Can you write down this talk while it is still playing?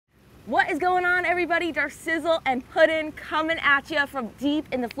What is going on, everybody? Sizzle and Puddin' coming at you from deep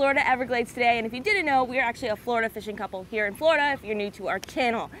in the Florida Everglades today. And if you didn't know, we are actually a Florida fishing couple here in Florida if you're new to our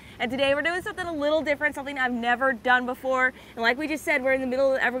channel. And today we're doing something a little different, something I've never done before. And like we just said, we're in the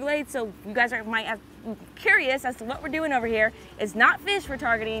middle of the Everglades, so you guys might be curious as to what we're doing over here. It's not fish we're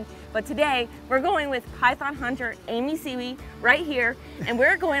targeting, but today we're going with python hunter Amy Seaweed right here, and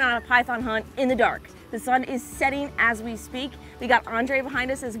we're going on a python hunt in the dark. The sun is setting as we speak. We got Andre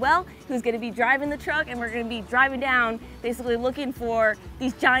behind us as well, who's gonna be driving the truck, and we're gonna be driving down, basically looking for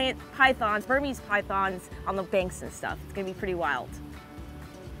these giant pythons, Burmese pythons on the banks and stuff. It's gonna be pretty wild.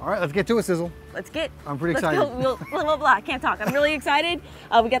 All right, let's get to it, Sizzle. Let's get. I'm pretty excited. Go. Blah, blah, blah. I can't talk. I'm really excited.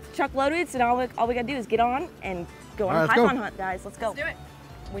 We got the truck loaded, so now all we gotta do is get on and go on a python hunt, guys. Let's go. Let's do it.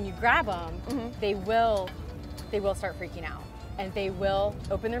 When you grab them, they will start freaking out. And they will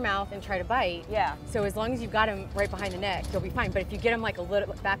open their mouth and try to bite. Yeah. So as long as you've got them right behind the neck, you'll be fine. But if you get them like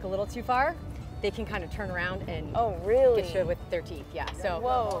back a little too far, they can kind of turn around and get you with their teeth. Yeah. So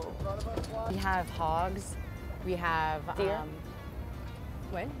whoa. We have hogs. We have deer.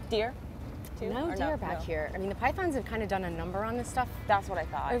 What? Deer. No deer back here. I mean, the pythons have kind of done a number on this stuff. That's what I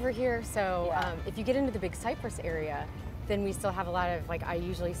thought. Over here. So yeah. If you get into the big cypress area, then we still have a lot of, like, I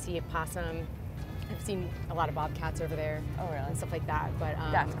usually see a possum. I've seen a lot of bobcats over there. Oh, really? And stuff like that. But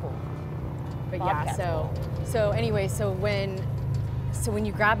that's cool. But Bobcat's yeah, so anyway, so when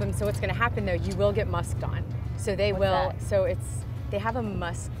you grab them, so what's going to happen though, you will get musked on. So they will. That? So they have a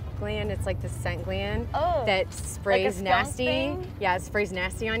musk gland. It's like the scent gland that sprays like a nasty. thing? Yeah, it sprays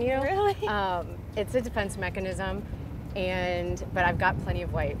nasty on you. Really? It's a defense mechanism. But I've got plenty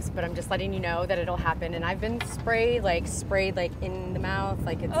of wipes, but I'm just letting you know that it'll happen. And I've been sprayed like in the mouth,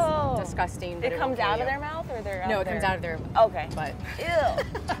 like it's disgusting. It comes out of their mouth, or they're no, it comes out of their butt. Ew.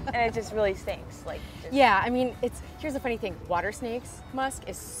 And it just really stinks. Yeah, I mean, here's the funny thing. Water snakes musk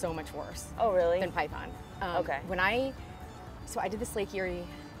is so much worse. Oh, really? Than python. So I did this Lake Erie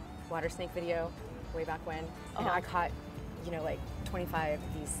water snake video way back when, and I caught, like 25 of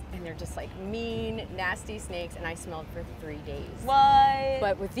these, and they're just like mean, nasty snakes, and I smelled for 3 days. What?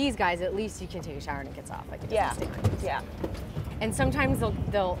 But with these guys, at least you can take a shower and it gets off. Like, it doesn't stay on you. Yeah. And sometimes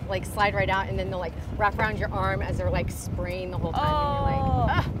they'll like slide right out, and then they'll like wrap around your arm as they're like spraying the whole time, and you're like,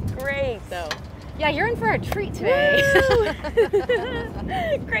 ah, great. So, yeah, you're in for a treat today.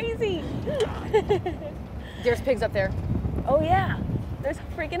 Crazy. There's pigs up there. Oh yeah, there's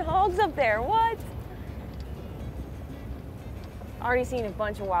freaking hogs up there. What? Already seen a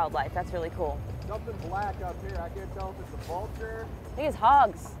bunch of wildlife. That's really cool. Something black up here. I can't tell if it's a vulture. I think it's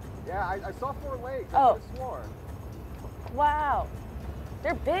hogs. Yeah, I saw 4 legs. Oh. I swore. Wow.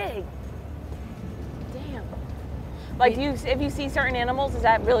 They're big. Damn. Like, if you see certain animals, does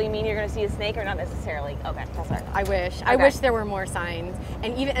that really mean you're going to see a snake, or not necessarily? Okay, that's all right. I wish. Okay. I wish there were more signs.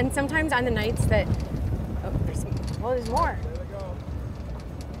 And sometimes on the nights that there's more. There they go.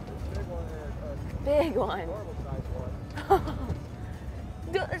 There's a big one there. Big one. Normal size one.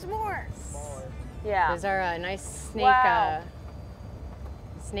 Dude, there's more. Smaller. Yeah. There's our nice snake. Wow.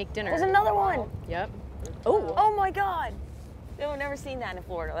 Snake dinner. There's another one. Yep. Oh my God. No, I've never seen that in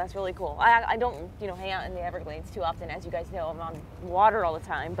Florida. That's really cool. I don't, hang out in the Everglades too often, as you guys know. I'm on water all the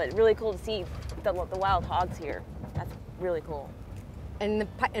time, but really cool to see the wild hogs here. That's really cool. And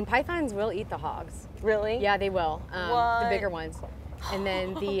pythons will eat the hogs. Really? Yeah, they will. The bigger ones. And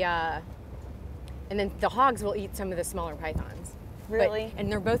then the hogs will eat some of the smaller pythons. Really? And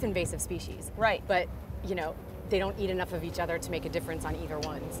they're both invasive species. Right. But, they don't eat enough of each other to make a difference on either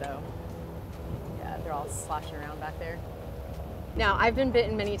one. So, yeah, they're all sloshing around back there. Now, I've been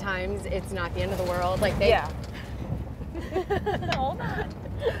bitten many times. It's not the end of the world. Like, yeah. Hold on.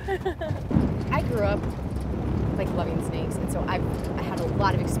 I grew up loving snakes, and so I had a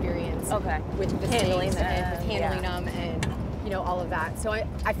lot of experience with the handling snakes them, and with handling them, and all of that. So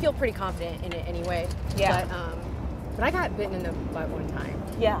I feel pretty confident in it anyway. Yeah. But I got bitten in the butt one time.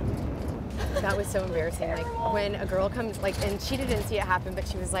 Yeah. That was so embarrassing. Like, when a girl comes, and she didn't see it happen, but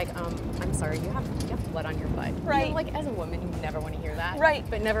she was like, I'm sorry, you have blood on your butt. Right. Like, as a woman, you never want to hear that. Right.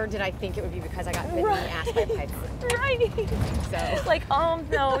 But never did I think it would be because I got bitten in the ass by a python. Right. So. Like,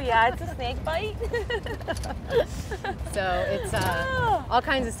 no, yeah, it's a snake bite. So it's all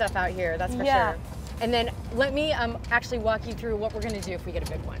kinds of stuff out here, that's for sure. And then let me actually walk you through what we're going to do if we get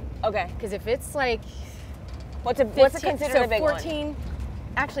a big one. Okay. Because if it's like... What's considered a big 14, one?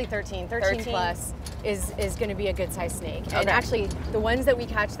 Actually 13 plus is going to be a good sized snake. Okay. And actually the ones that we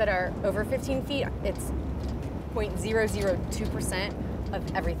catch that are over 15 feet, it's 0.002%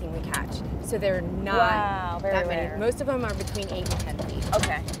 of everything we catch. So they're not very that rare. many. Most of them are between 8 and 10 feet.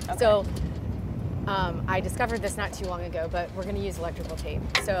 Okay. So I discovered this not too long ago, but we're gonna use electrical tape.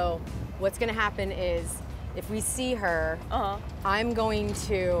 So what's gonna happen is if we see her, I'm going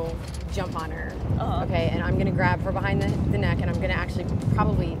to jump on her, okay? And I'm gonna grab her behind the neck, and I'm gonna actually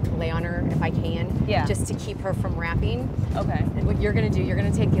probably lay on her if I can, just to keep her from wrapping. Okay. And what you're gonna do, you're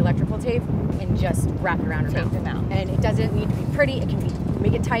gonna take the electrical tape and just wrap it around her mouth. Tape them out. And it doesn't need to be pretty, it can be,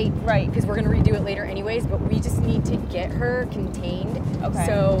 make it tight. Right. Because we're gonna redo it later anyways, but we just need to get her contained. Okay.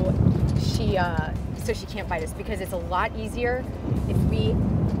 So she can't bite us, because it's a lot easier if we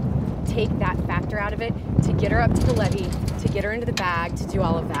take that factor out of it to get her up to the levee, to get her into the bag, to do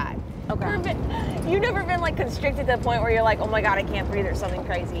all of that. Okay. You've never been like constricted to the point where you're like, oh my God, I can't breathe or something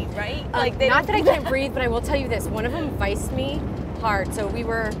crazy, right? Like not that I can't breathe, but I will tell you this. One of them viced me hard. So we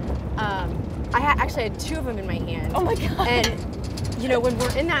were, I actually had 2 of them in my hand. Oh my God. And you know, when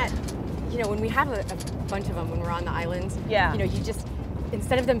we're in that, you know, when we have a bunch of them, when we're on the islands, you know, you just,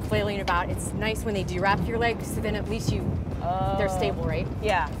 instead of them flailing about, it's nice when they do wrap your legs, so then at least they're stable, right?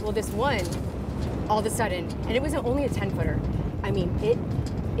 Yeah. Well, this one, all of a sudden, and it was only a 10-footer. I mean,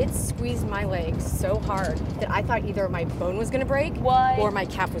 it squeezed my legs so hard that I thought either my bone was gonna break or my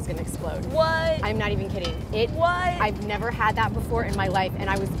calf was gonna explode. What? I'm not even kidding. What? I've never had that before in my life, and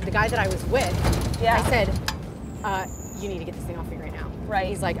the guy that I was with, I said, you need to get this thing off me right now. Right.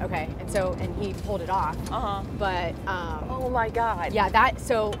 He's like, okay, and he pulled it off. But oh my God. yeah, that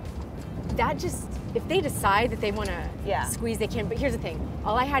just, if they decide that they want to squeeze, they can. But here's the thing: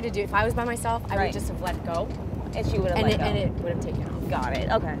 all I had to do, if I was by myself, I would just have let it go, and she would have let go, and it would have taken off. Got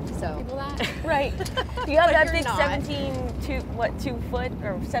it. Okay. So people that right. You have that big not. 2 foot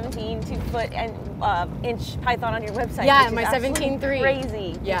or 17 2-foot and inch python on your website. Yeah, my 17.3.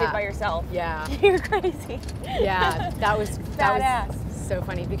 Crazy. You did by yourself. Yeah. You're crazy. Yeah, that was badass. So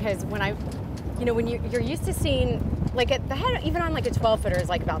funny, because when when you're used to seeing, like, at the head, even on like a 12-footer is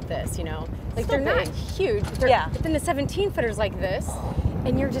like about this, you know, like they're not huge, but but then the 17-footer is like this,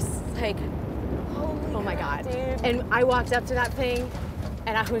 and you're just like, oh my God, dude. And I walked up to that thing,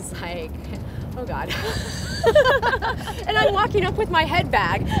 and I was like, oh God. And I'm walking up with my head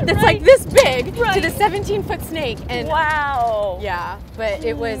bag that's like this big to the 17-foot snake, and wow. Yeah, but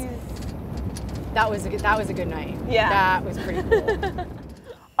it was. That was a good night. Yeah. That was pretty cool.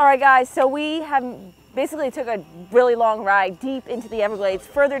 All right, guys, so we have basically took a really long ride deep into the Everglades,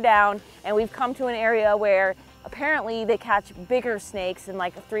 further down, and we've come to an area where apparently they catch bigger snakes. And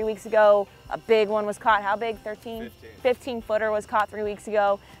like 3 weeks ago, a big one was caught. How big? 15-footer was caught 3 weeks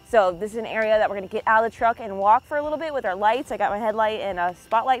ago. So this is an area that we're gonna get out of the truck and walk for a little bit with our lights. I got my headlight and a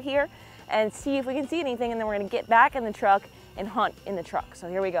spotlight here, and see if we can see anything, and then we're gonna get back in the truck and hunt in the truck. So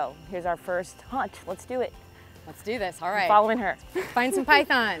here we go. Here's our first hunt. Let's do it. Let's do this. All right. I'm following her. Find some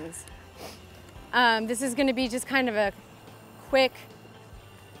pythons. This is going to be just kind of a quick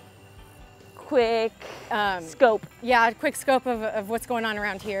scope. Yeah, a quick scope of what's going on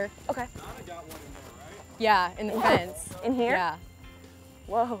around here. Okay. Donna got one in there, right? Yeah, in the fence. In here? Yeah.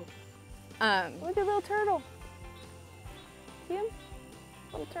 Whoa. Look at the little turtle. See him?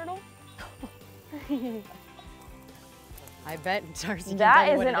 Little turtle. I bet Darcy can that tell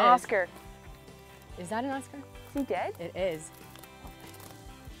you is what an it Oscar. Is that an Oscar? Is he dead? It is.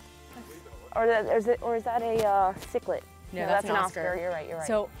 Or is that a ciclet? No, that's an Oscar. You're right. You're right.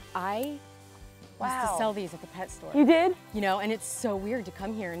 So I used to sell these at the pet store. You did? You know, and it's so weird to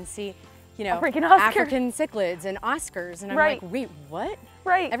come here and see, you know, freaking Oscar. African cichlids and Oscars, and I'm like, wait, what?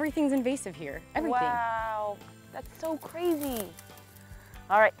 Right. Everything's invasive here. Everything. Wow, that's so crazy.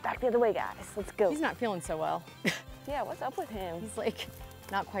 All right, back the other way, guys. Let's go. He's not feeling so well. Yeah, what's up with him? He's like,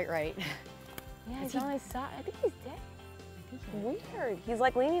 not quite right. Yeah, he's on his side. I think he's dead. Weird. He's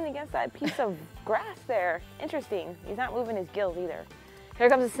like leaning against that piece of grass there. Interesting. He's not moving his gills either. Here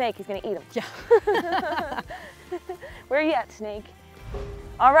comes a snake. He's gonna eat him. Yeah. Where are you at, snake?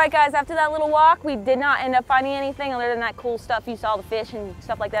 All right, guys, after that little walk, we did not end up finding anything other than that cool stuff. You saw the fish and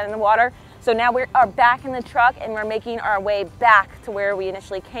stuff like that in the water. So now we are back in the truck, and we're making our way back to where we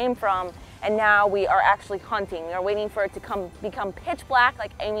initially came from. And now we are actually hunting. We are waiting for it to become pitch black.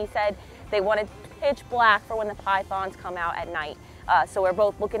 Like Amy said, they wanted pitch black for when the pythons come out at night. So we're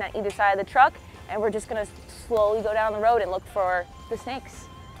both looking at either side of the truck, and we're just gonna slowly go down the road and look for the snakes.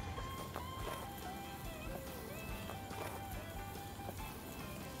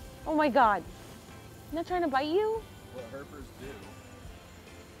 Oh my God, isn't that trying to bite you? What herpers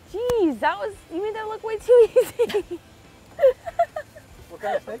do. Jeez, you made that look way too easy. What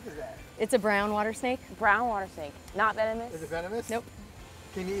kind of snake is that? It's a brown water snake. Brown water snake, not venomous? Is it venomous? Nope.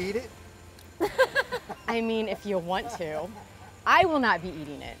 Can you eat it? I mean, if you want to. I will not be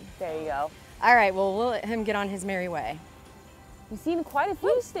eating it. There you go. All right, well, we'll let him get on his merry way. We've seen quite a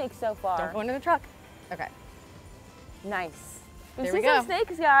few snakes so far. Don't go into the truck. Okay. Nice. We've There we seen some go.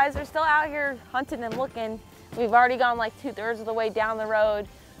 snakes, guys. They're still out here hunting and looking. We've already gone like 2/3 of the way down the road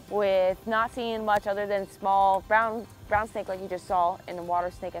with not seeing much other than small brown snake like you just saw, and a water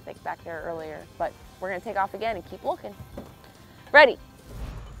snake I think back there earlier. But we're gonna take off again and keep looking. Ready?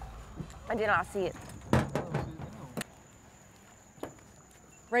 I did not see it.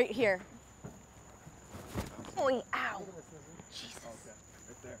 Right here. Oy, ow. Jesus.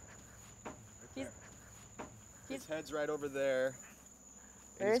 Okay, right there. He's- His head's right over there. And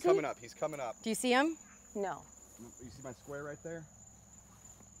Where he's is he? coming up. He's coming up. Do you see him? No. You see my square right there?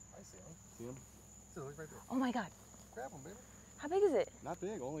 I see him. See him? So look right there. Oh my God. Grab him, baby. How big is it? Not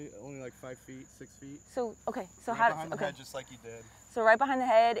big. Only like 5 feet, 6 feet. So, okay. So Right how, behind the okay. head, just like you did. So right behind the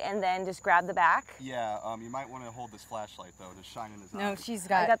head and then just grab the back. Yeah. You might want to hold this flashlight though to shine in his No, eye. she's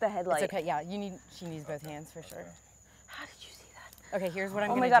got. I got the headlight. It's okay. Yeah, she needs both hands for sure. How did you see that? Okay, here's what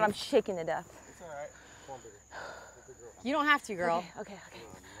I'm Oh gonna my God, do. I'm shaking to death. It's all right. Come on, baby. Get the girl. You don't have to, girl. Okay. You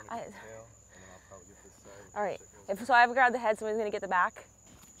wanna I- get the tail, and then I'll probably get this side. All right. So I have grabbed the head, somebody's gonna get the back.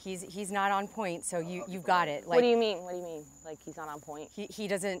 He's not on point, so you've got it. Like What do you mean? What do you mean? Like he's not on point? he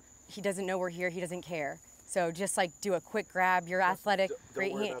doesn't know we're here. He doesn't care. So just like do a quick grab. You're athletic, don't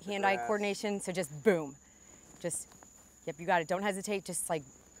great worry about the hand-eye grass. coordination. So just boom, just yep, you got it. Don't hesitate. Just like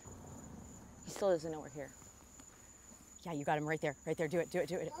He still doesn't know we're here. yeah, you got him right there, right there. Do it.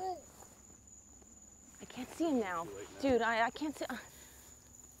 I can't see him now. Too late now. Dude, I can't see.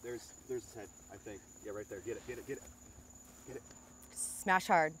 There's his head, I think. Yeah, right there. Get it. Get it. Get it. Get it. Smash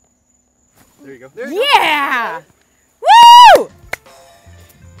hard. There you go. There you Yeah! Woo! go.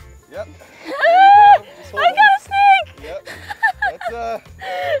 Yep. There you go. Just hold I it. got a snake! Yep. That's a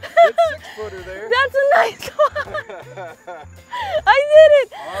good 6-footer there. That's a nice one. I did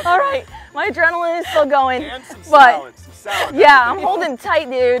it. Awesome. All right, my adrenaline is still going. And some but salad. Some salad. yeah, I'm holding tight,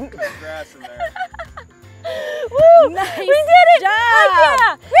 dude. Some grass in there. Woo! Nice We did it! job. Heck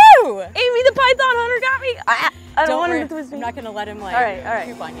yeah! Woo! Amy the python hunter got me. I don't want him worry, to twist me. I'm not gonna let him like All right.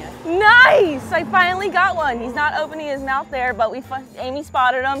 poop on you. Nice! I finally got one. He's not opening his mouth there, but Amy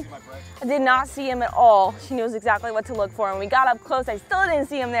spotted him. My bright. I did not see him at all. She knows exactly what to look for. When we got up close, I still didn't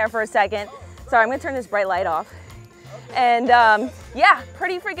see him there for a second. Sorry, I'm gonna turn this bright light off. And yeah,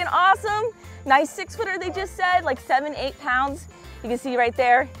 pretty freaking awesome. Nice 6-footer, they just said, like 7-8 pounds. You can see right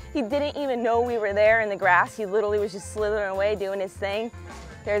there, he didn't even know we were there in the grass. He literally was just slithering away doing his thing.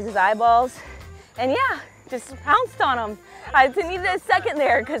 There's his eyeballs. And yeah, just pounced on him. I needed a second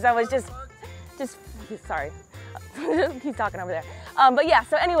there because I was just, sorry. He's talking over there. But yeah,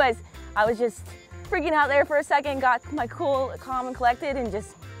 so anyways, I was just freaking out there for a second, got my cool, calm and collected and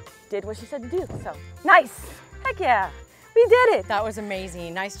just did what she said to do. So nice, heck yeah, we did it. That was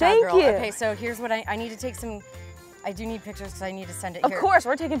amazing. Nice job, Thank girl. you. Okay, so here's what I need to take some. I do need pictures because I need to send it Of here. course,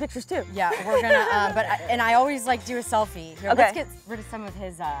 we're taking pictures too. Yeah, we're gonna. And I always like do a selfie. Here, Okay. let's get rid of some of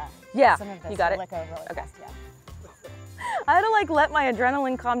his. Yeah, Some of this. you got it. Let go really Okay. fast, yeah. I had to like let my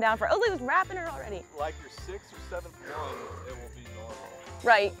adrenaline calm down for, oh, look, it was wrapping her already. Like your 6th or 7th one, it will be normal.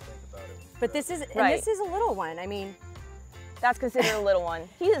 Right, Think about it. But this is Right. this is a little one. I mean, that's considered a little one.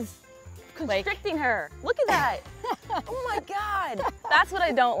 He is Like- constricting her. Look at that. Oh my God. That's what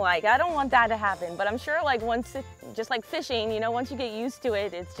I don't like. I don't want that to happen, but I'm sure like once, just like fishing, you know, once you get used to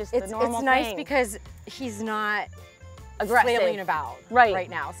it, it's just the normal it's nice thing. because he's not Aggressive. flailing about Right.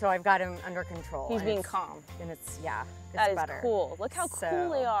 now. So I've got him under control. He's and being it's- calm. And it's yeah, it's That is better. cool. Look how cool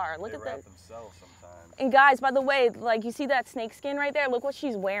they are. Look They at wrap that. themselves sometimes. And guys, by the way, like you see that snake skin right there? Look what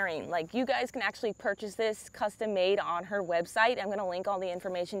she's wearing. Like you guys can actually purchase this custom made on her website. I'm gonna link all the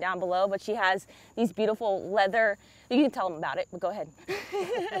information down below, but she has these beautiful leather, you can tell them about it, but go ahead.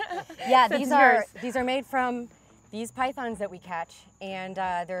 Yeah, So these it's are yours. made from these pythons that we catch, and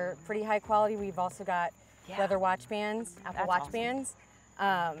they're pretty high quality. We've also got Yeah. leather watch bands, Apple That's watch awesome. bands.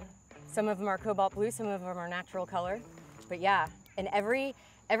 Some of them are cobalt blue, some of them are natural color. But yeah, and every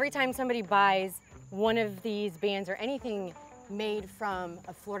time somebody buys one of these bands or anything made from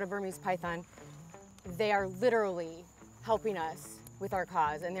a Florida Burmese python, they are literally helping us with our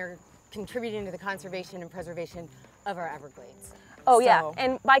cause, and they're contributing to the conservation and preservation of our Everglades. Oh yeah, So-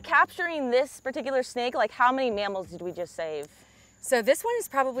 and by capturing this particular snake, like how many mammals did we just save? So this one is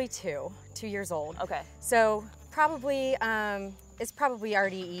probably 2 years old. Okay. So probably, it's probably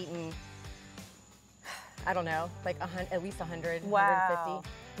already eaten, I don't know, like at least 100, Wow. 150.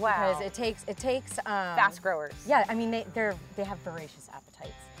 Wow. Because it takes Fast growers. Yeah, I mean they have voracious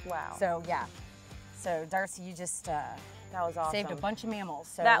appetites. Wow. So yeah. So Darcy, you just That was awesome. Saved a bunch of mammals.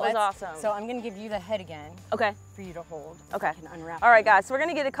 So that was awesome. So I'm gonna give you the head again. Okay. For you to hold. Okay. I can unwrap All right, guys. So we're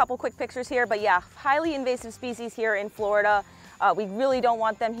gonna get a couple quick pictures here, but yeah, highly invasive species here in Florida. We really don't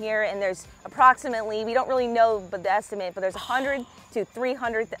want them here, and there's approximately, we don't really know, but the estimate, but there's 100 to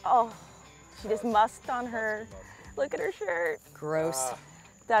 300. Oh, she just musked on her. Look at her shirt. Gross.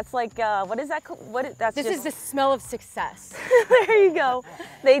 That's like, what is that? That's this just, is the smell of success. There you go.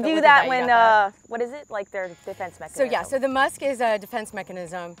 They do that when, that. what is it? Like their defense mechanism. So yeah, so the musk is a defense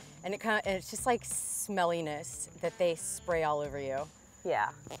mechanism, and it's just like smelliness that they spray all over you. Yeah,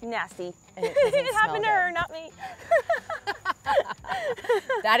 nasty. And it, it happened to her, not me.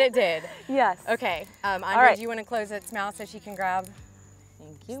 That it did. Yes. Okay, Andre, do you want to close its mouth so she can grab?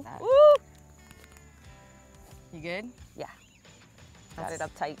 Thank you. Woo! You good? Yeah. Got it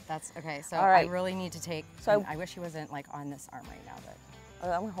up tight. That's okay. So I really need to take. So I wish he wasn't like on this arm right now, but.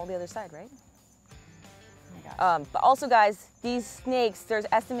 I'm gonna hold the other side, right? Oh my gosh. But also, guys, these snakes, there's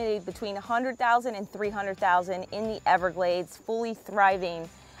estimated between 100,000 and 300,000 in the Everglades, fully thriving.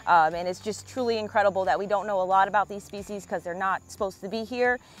 And it's just truly incredible that we don't know a lot about these species because they're not supposed to be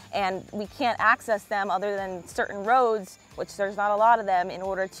here, and we can't access them other than certain roads, which there's not a lot of them, in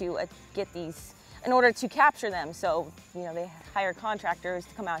order to get these, in order to capture them. So, you know, they hire contractors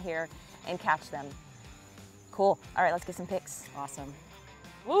to come out here and catch them. Cool. All right, let's get some pics. Awesome.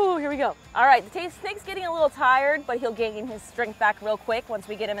 Woo, here we go. All right, the snake's getting a little tired, but he'll gain his strength back real quick once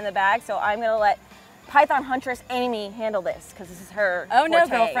we get him in the bag. So I'm gonna let Python Huntress Amy handle this because this is her Oh no,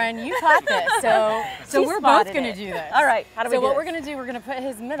 forte. girlfriend, you taught this. So we're both gonna do this. All right, how do we do So what this? we're gonna do, we're gonna put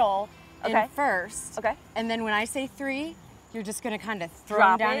his middle in first. Okay. And then when I say 3, you're just gonna kind of throw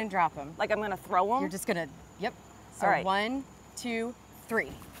Drop him down it? and drop him. Like I'm gonna throw them? You're just gonna, yep. So All right. 1, 2,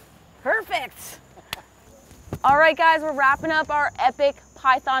 3. Perfect. All right, guys, we're wrapping up our epic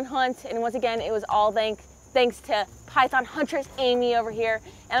Python hunt. And once again, it was all thanks to Python Huntress Amy over here.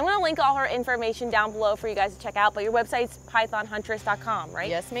 And I'm gonna link all her information down below for you guys to check out, but your website's pythonhuntress.com, right?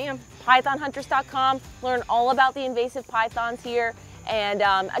 Yes, ma'am. pythonhuntress.com, learn all about the invasive pythons here. And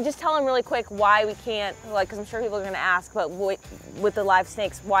I just tell them really quick why we can't, like, because I'm sure people are gonna ask, but with the live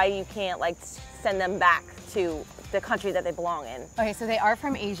snakes, why you can't like send them back to the country that they belong in. Okay, so they are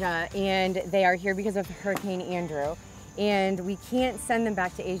from Asia, and they are here because of Hurricane Andrew. And we can't send them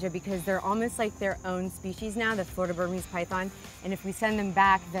back to Asia because they're almost like their own species now, the Florida Burmese python. And if we send them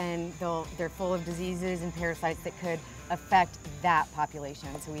back, then they're full of diseases and parasites that could affect that population.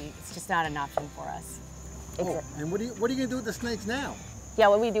 So it's just not an option for us. Oh, and what are you gonna do with the snakes now? Yeah,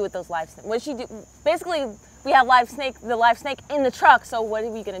 what do we do with those live snakes? What does she do? Basically, we have the live snake in the truck, so what are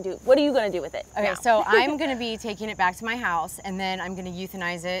we gonna do? What are you gonna do with it? Okay, now? so I'm gonna be taking it back to my house, and then I'm gonna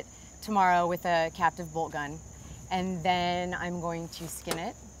euthanize it tomorrow with a captive bolt gun. And then I'm going to skin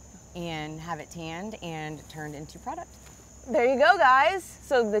it and have it tanned and turned into product. There you go, guys.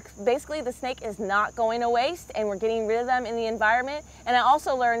 So basically the snake is not going to waste, and we're getting rid of them in the environment. And I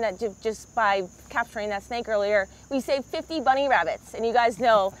also learned that just by capturing that snake earlier, we saved 50 bunny rabbits. And you guys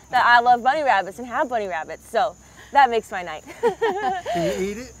know that I love bunny rabbits and have bunny rabbits, so that makes my night. Can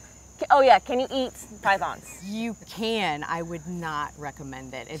you eat it? Oh yeah, can you eat pythons? You can. I would not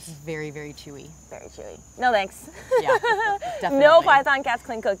recommend it. It's very, very chewy. Very chewy. No thanks. Yeah, definitely. No Python Cats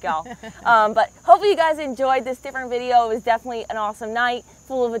Clean Cook, y'all. But hopefully you guys enjoyed this different video. It was definitely an awesome night,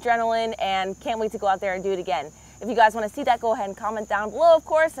 full of adrenaline, and can't wait to go out there and do it again. If you guys want to see that, go ahead and comment down below, of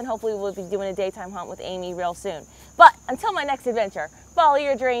course, and hopefully we'll be doing a daytime hunt with Amy real soon. But until my next adventure, follow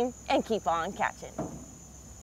your dream and keep on catching.